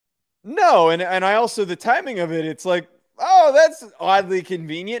No, and I also the timing of it, it's like, oh, that's oddly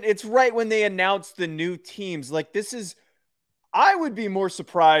convenient. It's right when they announce the new teams. Like this is I would be more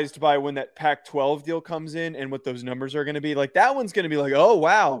surprised by when that Pac-12 deal comes in and what those numbers are going to be. Like that one's going to be like, oh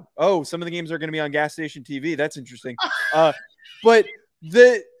wow, oh some of the games are going to be on gas station TV. That's interesting. Uh, but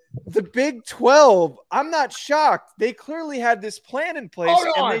the Big 12, I'm not shocked. They clearly had this plan in place, Hold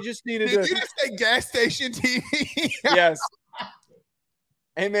and on. they just needed Did to. you just say gas station TV? Yes.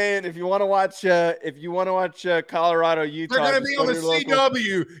 Hey man, if you want to watch Colorado, Utah, They're going to just be go on to the your local.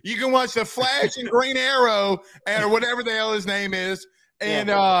 CW. You can watch the Flash and Green Arrow and or whatever the hell his name is. And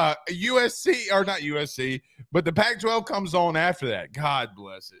USC, or not USC, but the Pac-12 comes on after that. God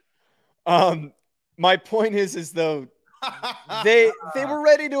bless it. My point is though, they were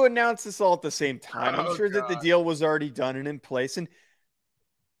ready to announce this all at the same time. I'm sure that the deal was already done and in place. And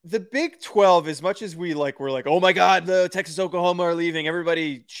the Big 12, as much as we're like, oh my God, the Texas, Oklahoma are leaving,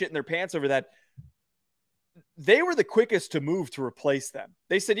 everybody shitting their pants over that. They were the quickest to move to replace them.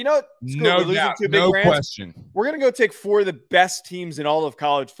 They said, you know what? No we're losing doubt, two big no brands. question. We're going to go take 4 of the best teams in all of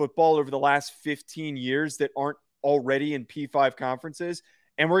college football over the last 15 years that aren't already in P5 conferences.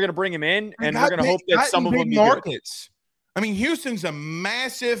 And we're going to bring them in, and we're going to hope that some of them be markets. Good. I mean, Houston's a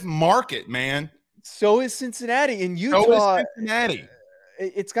massive market, man. So is Cincinnati. In Utah, so is Cincinnati.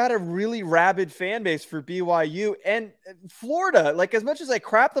 It's got a really rabid fan base for BYU and Florida. Like, as much as I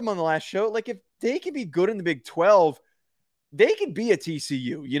crap them on the last show, like, if they can be good in the Big 12, they could be a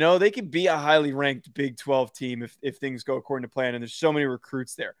TCU. You know, they could be a highly ranked Big 12 team if things go according to plan. And there's so many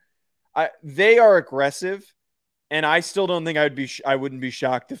recruits there. They are aggressive, and I still don't think I wouldn't be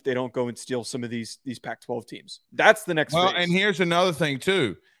shocked if they don't go and steal some of these Pac-12 teams. That's the next phase. And here's another thing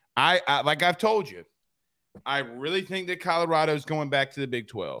too. I like I've told you, I really think that Colorado is going back to the Big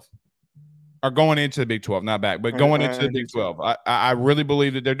 12, or going into the Big 12, not back, but going into the Big 12. I really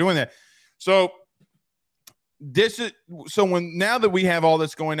believe that they're doing that. So now that we have all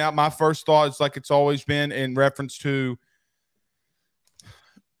this going out, my first thought is like it's always been in reference to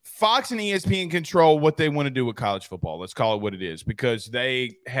Fox and ESPN control what they want to do with college football. Let's call it what it is, because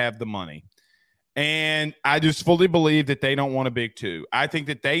they have the money. And I just fully believe that they don't want a Big 2. I think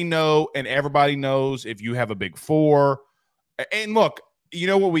that they know, and everybody knows, if you have a Big 4. And look, you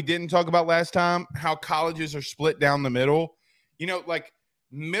know what we didn't talk about last time? How colleges are split down the middle. You know, like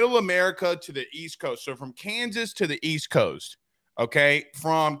middle America to the East Coast. So from Kansas to the East Coast, okay,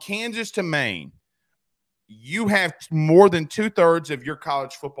 from Kansas to Maine, you have more than 2/3 of your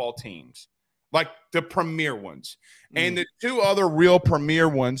college football teams, like the premier ones. And the 2 other real premier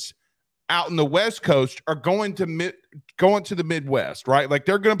ones out in the West Coast are going to the Midwest, right? Like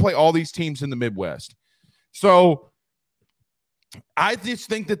they're going to play all these teams in the Midwest. So I just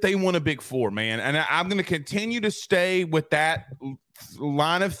think that they want a Big 4, man. And I'm going to continue to stay with that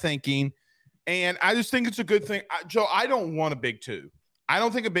line of thinking. And I just think it's a good thing. Joe, I don't want a Big 2. I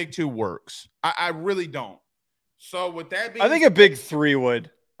don't think a Big 2 works. I really don't. So with that being, I think a Big 3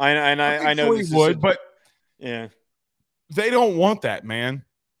 would. I know this would, but yeah, they don't want that, man.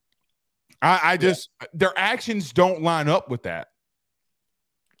 I just their actions don't line up with that.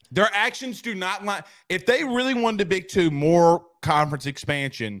 Their actions do not line. If they really wanted a Big 2, more conference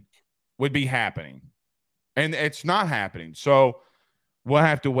expansion would be happening, and it's not happening. So we'll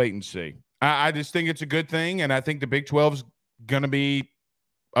have to wait and see. I just think it's a good thing, and I think the Big 12 is going to be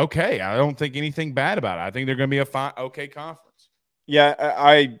okay. I don't think anything bad about it. I think they're going to be a fine, okay conference. Yeah,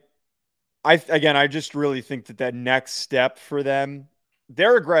 I just really think that next step for them.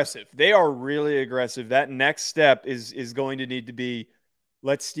 They're aggressive. They are really aggressive. That next step is going to need to be,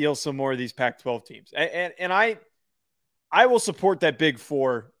 let's steal some more of these Pac-12 teams. And I will support that Big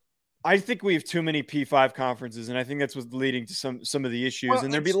 4. I think we have too many P5 conferences, and I think that's what's leading to some of the issues.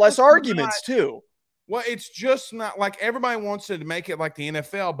 And there'd be less arguments too. Well, it's just not like everybody wants to make it like the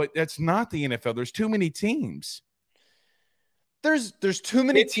NFL, but that's not the NFL. There's too many teams. There's too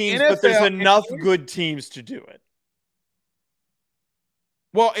many teams, but there's enough good teams to do it.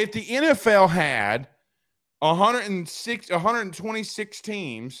 Well, if the NFL had 126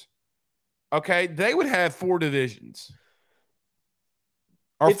 teams, okay, they would have 4 divisions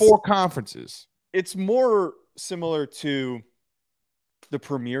or 4 conferences. It's more similar to the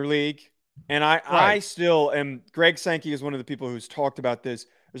Premier League. And I still am. Greg Sankey is one of the people who's talked about this.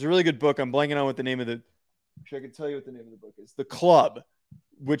 There's a really good book. I'm blanking on what the name of the – I can tell you what the name of the book is. The Club,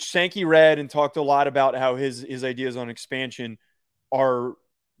 which Sankey read and talked a lot about how his ideas on expansion are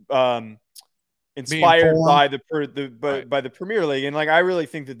inspired by the Premier League. And like, I really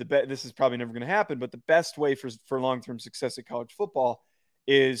think that this is probably never going to happen, but the best way for long-term success at college football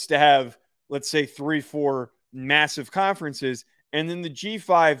is to have, let's say, 3-4 massive conferences And then the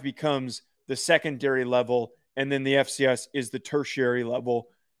G5 becomes the secondary level. And then the FCS is the tertiary level.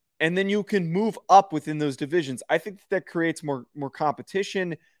 And then you can move up within those divisions. I think that creates more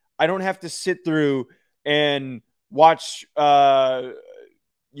competition. I don't have to sit through and watch,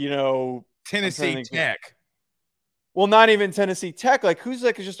 Tennessee Tech. Well, not even Tennessee Tech. Like, who's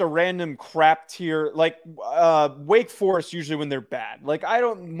like just a random crap tier? Like, Wake Forest usually when they're bad. Like, I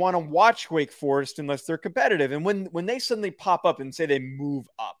don't want to watch Wake Forest unless they're competitive. And when they suddenly pop up and say they move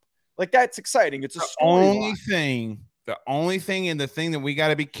up, like that's exciting. It's a storyline. The only thing and the thing that we got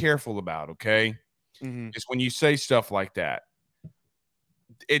to be careful about, okay, is when you say stuff like that.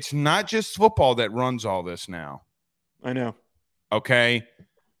 It's not just football that runs all this now. I know. Okay.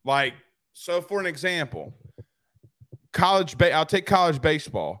 Like, so for an example, I'll take college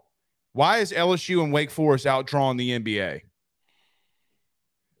baseball. Why is LSU and Wake Forest outdrawing the NBA?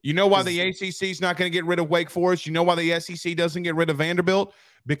 You know why the ACC is not going to get rid of Wake Forest? You know why the SEC doesn't get rid of Vanderbilt?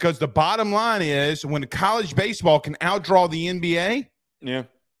 Because the bottom line is when college baseball can outdraw the NBA. Yeah.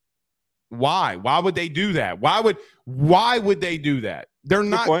 Why? Why would they do that? Why would they do that? They're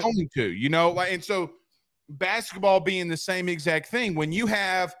not going to, and so basketball being the same exact thing. When you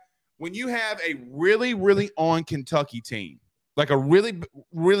have a really, really on Kentucky team, like a really,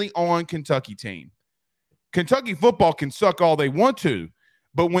 really on Kentucky team, Kentucky football can suck all they want to,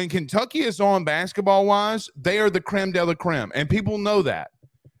 but when Kentucky is on basketball wise, they are the creme de la creme, and people know that.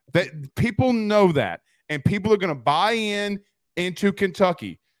 People know that, and people are going to buy into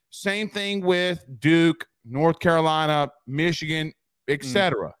Kentucky. Same thing with Duke, North Carolina, Michigan,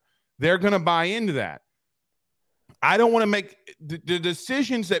 etc. They're going to buy into that. I don't want to make the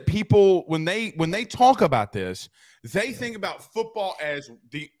decisions that people, when they talk about this, they think about football as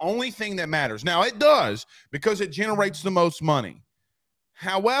the only thing that matters. Now, it does because it generates the most money.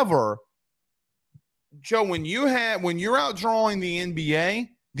 However, Joe, when you're outdrawing the NBA,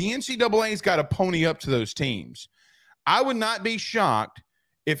 the NCAA's got to pony up to those teams. I would not be shocked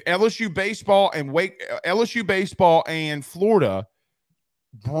if LSU baseball and Florida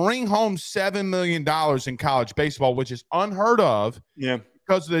bring home $7 million in college baseball, which is unheard of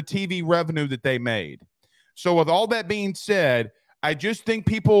because of the TV revenue that they made. So with all that being said, I just think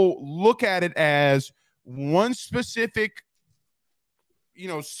people look at it as one specific,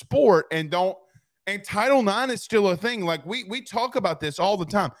 sport and Title IX is still a thing. Like we talk about this all the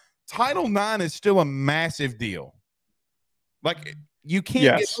time. Title IX is still a massive deal. Like you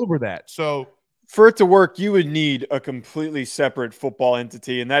can't get over that. So for it to work, you would need a completely separate football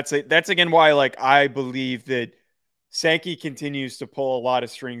entity. And that's again why I believe that Sankey continues to pull a lot of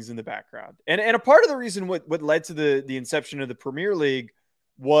strings in the background. And a part of the reason what led to the inception of the Premier League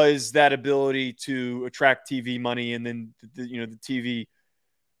was that ability to attract TV money. And then the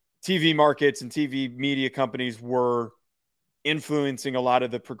TV markets and TV media companies were influencing a lot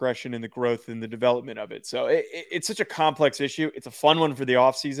of the progression and the growth and the development of it. So it's such a complex issue. It's a fun one for the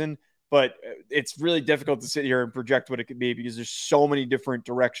offseason, but it's really difficult to sit here and project what it could be because there's so many different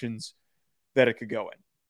directions that it could go in.